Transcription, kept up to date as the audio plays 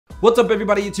What's up,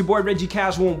 everybody? It's your boy Reggie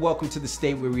Casual, and welcome to The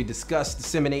State, where we discuss,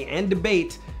 disseminate, and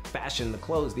debate fashion, the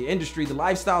clothes, the industry, the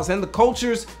lifestyles, and the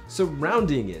cultures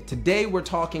surrounding it. Today, we're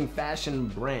talking fashion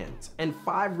brands and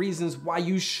 5 reasons why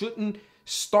you shouldn't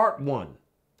start one.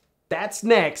 That's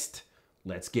next.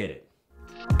 Let's get it.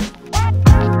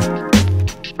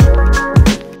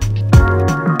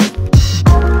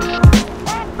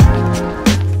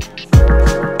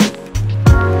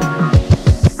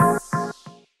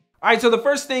 All right, so the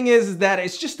first thing is that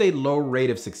it's just a low rate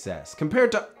of success.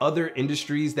 Compared to other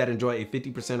industries that enjoy a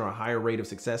 50% or higher rate of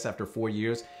success after 4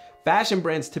 years, fashion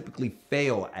brands typically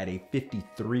fail at a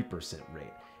 53%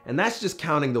 rate. And that's just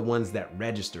counting the ones that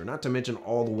register, not to mention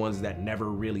all the ones that never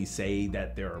really say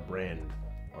that they're a brand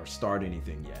or start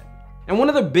anything yet. And one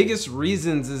of the biggest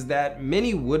reasons is that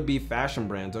many would-be fashion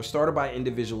brands are started by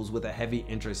individuals with a heavy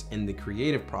interest in the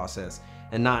creative process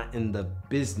and not in the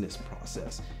business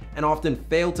process, and often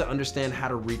fail to understand how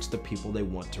to reach the people they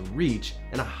want to reach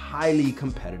in a highly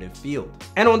competitive field.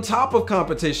 And on top of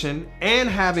competition and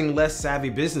having less savvy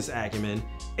business acumen,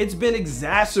 it's been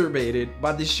exacerbated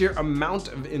by the sheer amount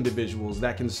of individuals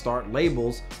that can start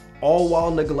labels, all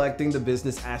while neglecting the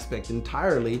business aspect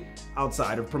entirely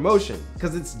outside of promotion,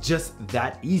 because it's just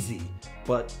that easy.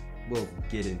 But we'll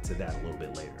get into that a little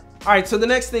bit later. All right, so the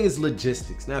next thing is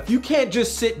logistics. Now, if you can't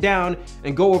just sit down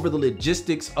and go over the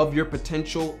logistics of your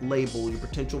potential label, your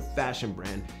potential fashion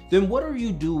brand, then what are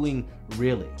you doing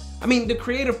really? I mean, the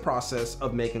creative process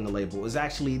of making a label is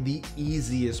actually the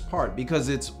easiest part because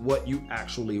it's what you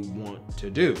actually want to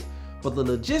do. But the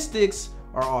logistics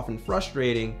are often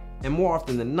frustrating and more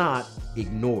often than not,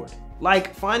 ignored.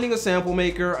 Like finding a sample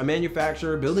maker, a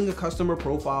manufacturer, building a customer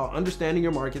profile, understanding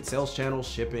your market, sales channels,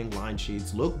 shipping, line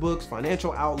sheets, lookbooks,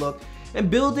 financial outlook, and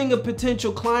building a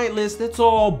potential client list. That's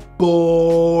all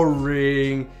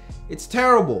boring. It's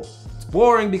terrible. It's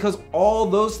boring because all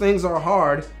those things are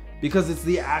hard because it's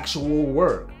the actual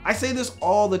work. I say this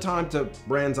all the time to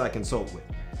brands I consult with.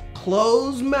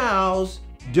 Closed mouths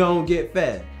don't get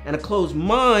fed, and a closed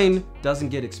mind doesn't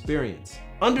get experience.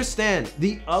 Understand,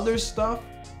 the other stuff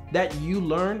that you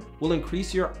learn will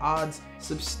increase your odds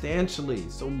substantially,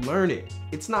 so learn it.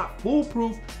 It's not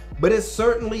foolproof, but it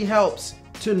certainly helps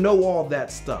to know all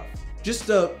that stuff. Just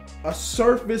a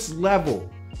surface level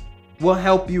will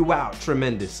help you out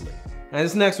tremendously. And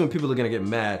this next one, people are gonna get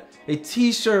mad. A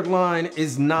t-shirt line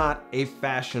is not a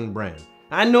fashion brand.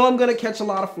 I know I'm gonna catch a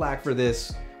lot of flack for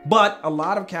this, but a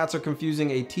lot of cats are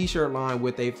confusing a t-shirt line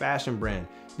with a fashion brand.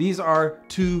 These are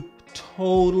two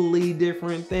totally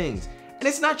different things. And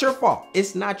it's not your fault.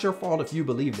 It's not your fault if you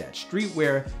believe that.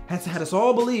 Streetwear has had us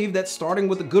all believe that starting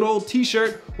with a good old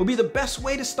t-shirt will be the best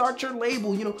way to start your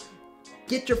label. You know,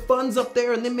 get your funds up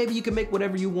there and then maybe you can make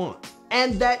whatever you want.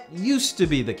 And that used to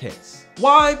be the case.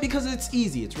 Why? Because it's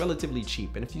easy, it's relatively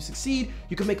cheap. And if you succeed,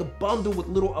 you can make a bundle with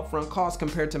little upfront costs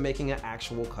compared to making an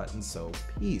actual cut and sew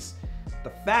piece.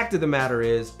 The fact of the matter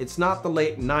is, it's not the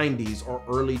late 90s or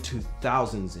early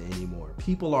 2000s anymore.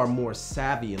 People are more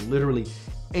savvy and literally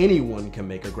anyone can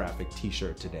make a graphic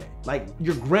t-shirt today. Like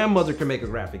your grandmother can make a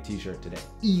graphic t-shirt today,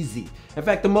 easy. In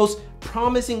fact, the most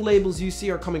promising labels you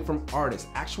see are coming from artists,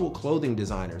 actual clothing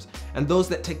designers, and those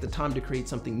that take the time to create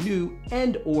something new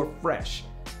and or fresh,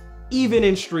 even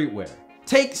in streetwear.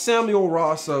 Take Samuel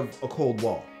Ross of A Cold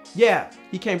Wall. Yeah,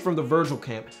 he came from the Virgil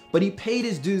camp, but he paid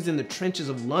his dues in the trenches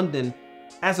of London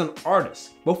as an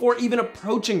artist before even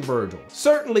approaching Virgil.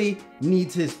 Certainly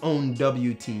needs his own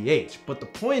WTH, but the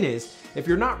point is, if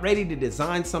you're not ready to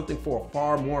design something for a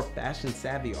far more fashion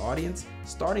savvy audience,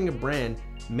 starting a brand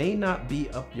may not be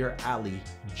up your alley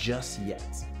just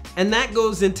yet. And that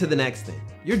goes into the next thing.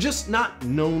 You're just not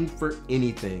known for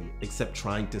anything except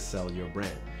trying to sell your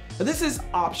brand. Now, this is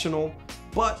optional,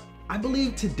 but I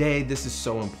believe today this is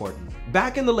so important.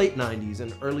 Back in the late 90s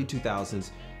and early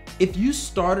 2000s, if you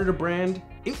started a brand,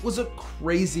 it was a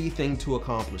crazy thing to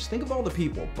accomplish. Think of all the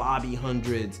people, Bobby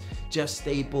Hundreds, Jeff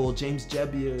Staple, James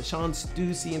Jebbia, Sean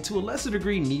Stussy, and to a lesser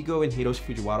degree, Nigo and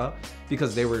Hiroshi Fujiwara,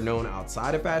 because they were known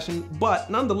outside of fashion. But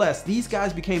nonetheless, these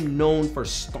guys became known for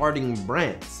starting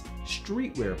brands,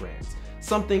 streetwear brands,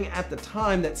 something at the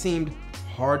time that seemed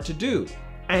hard to do.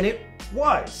 And it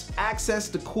was. Access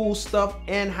to cool stuff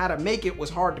and how to make it was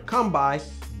hard to come by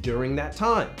during that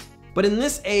time. But in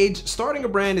this age, starting a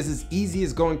brand is as easy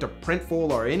as going to Printful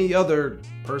or any other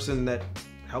person that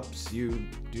helps you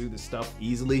do the stuff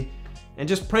easily and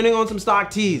just printing on some stock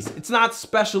tees. It's not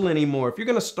special anymore. If you're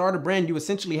gonna start a brand, you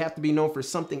essentially have to be known for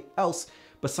something else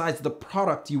besides the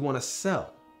product you wanna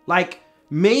sell. Like,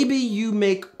 Maybe you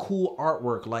make cool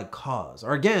artwork like Cause,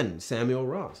 or again, Samuel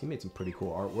Ross. He made some pretty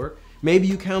cool artwork. Maybe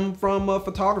you come from a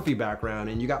photography background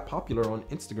and you got popular on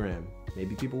Instagram.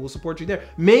 Maybe people will support you there.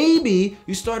 Maybe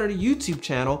you started a YouTube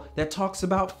channel that talks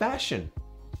about fashion.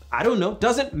 I don't know,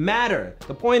 doesn't matter.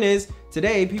 The point is,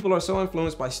 today people are so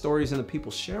influenced by stories and the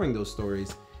people sharing those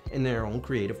stories in their own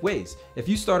creative ways. If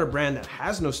you start a brand that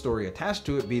has no story attached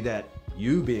to it, be that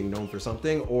you being known for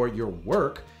something or your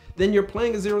work, then you're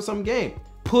playing a zero-sum game.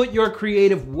 Put your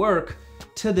creative work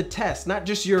to the test, not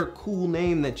just your cool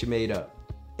name that you made up.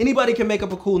 Anybody can make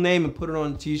up a cool name and put it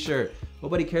on a t-shirt.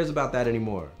 Nobody cares about that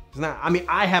anymore. It's not, I mean,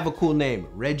 I have a cool name,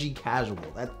 Reggie Casual.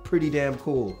 That's pretty damn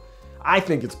cool. I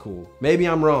think it's cool. Maybe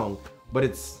I'm wrong, but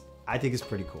I think it's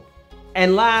pretty cool.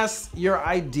 And last, your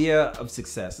idea of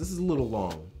success. This is a little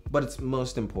long, but it's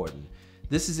most important.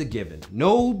 This is a given.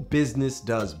 No business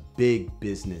does big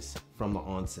business from the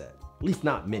onset, at least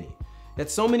not many. Yet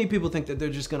so many people think that they're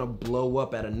just gonna blow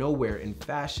up out of nowhere in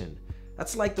fashion.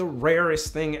 That's like the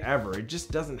rarest thing ever. It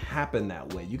just doesn't happen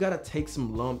that way. You gotta take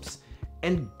some lumps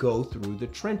and go through the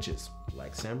trenches,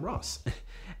 like Sam Ross.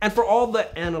 And for all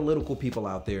the analytical people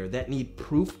out there that need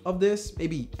proof of this,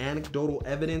 maybe anecdotal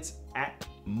evidence at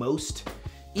most,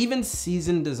 even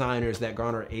seasoned designers that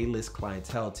garner A-list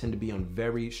clientele tend to be on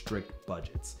very strict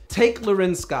budgets. Take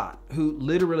Loren Scott, who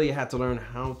literally had to learn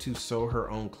how to sew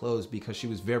her own clothes because she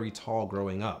was very tall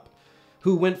growing up,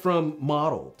 who went from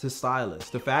model to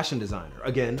stylist to fashion designer,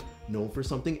 again, known for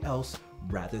something else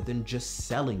rather than just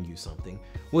selling you something,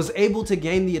 was able to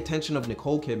gain the attention of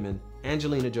Nicole Kidman,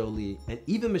 Angelina Jolie, and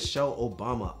even Michelle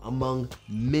Obama, among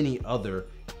many other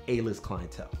A-list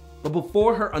clientele. But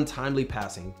before her untimely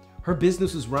passing, her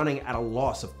business was running at a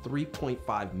loss of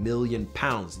 3.5 million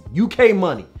pounds, UK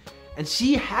money. And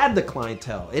she had the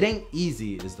clientele. It ain't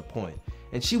easy is the point.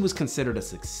 And she was considered a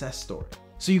success story.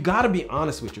 So you gotta be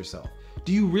honest with yourself.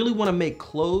 Do you really wanna make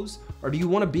clothes, or do you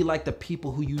wanna be like the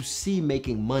people who you see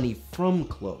making money from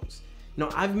clothes? You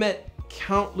know, I've met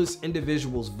countless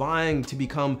individuals vying to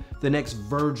become the next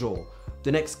Virgil,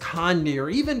 the next Kanye, or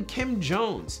even Kim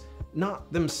Jones,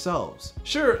 not themselves.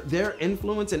 Sure, their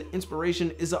influence and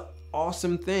inspiration is an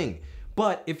awesome thing,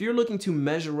 but if you're looking to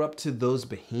measure up to those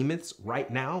behemoths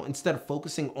right now instead of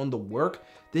focusing on the work,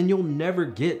 then you'll never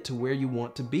get to where you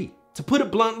want to be. To put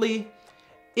it bluntly,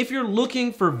 if you're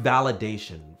looking for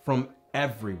validation from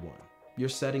everyone, you're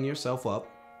setting yourself up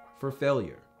for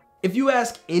failure. If you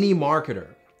ask any marketer,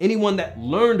 anyone that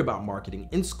learned about marketing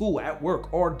in school, at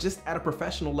work, or just at a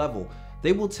professional level,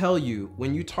 they will tell you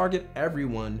when you target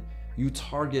everyone, you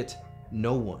target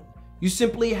no one. You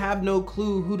simply have no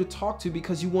clue who to talk to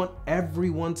because you want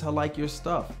everyone to like your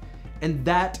stuff. And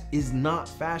that is not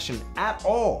fashion at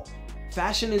all.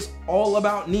 Fashion is all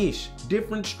about niche,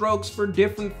 different strokes for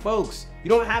different folks. You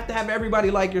don't have to have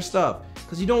everybody like your stuff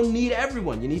because you don't need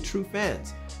everyone, you need true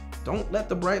fans. Don't let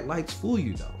the bright lights fool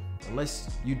you though, unless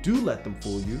you do let them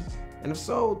fool you. And if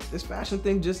so, this fashion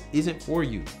thing just isn't for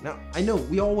you. Now, I know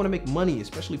we all want to make money,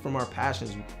 especially from our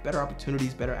passions, better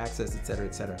opportunities, better access, etc.,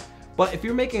 etc. But if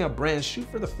you're making a brand, shoot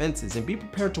for the fences and be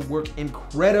prepared to work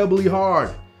incredibly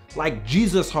hard. Like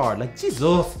Jesus hard, like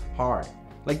Jesus hard,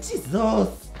 like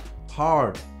Jesus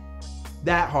hard,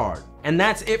 that hard. And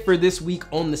that's it for this week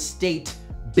on The State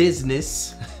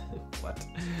Business. What?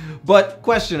 But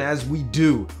question as we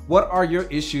do, what are your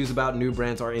issues about new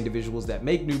brands or individuals that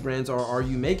make new brands, or are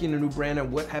you making a new brand,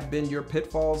 and what have been your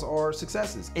pitfalls or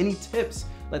successes? Any tips?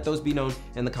 Let those be known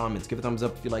in the comments. Give a thumbs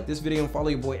up if you like this video, and follow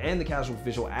your boy and The Casual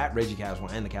Official at Reggie Casual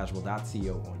and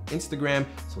thecasual.co on Instagram.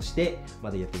 そして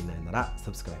まだやっていないなら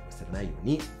subscribe 忘れないよう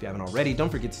に. If you haven't already, don't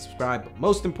forget to subscribe. But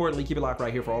most importantly, keep it locked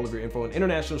right here for all of your info on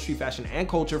international street fashion and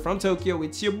culture from Tokyo.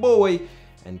 It's your boy,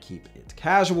 and keep it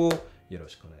casual. よろ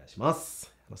しくお願いします.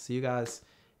 I'll see you guys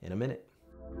in a minute.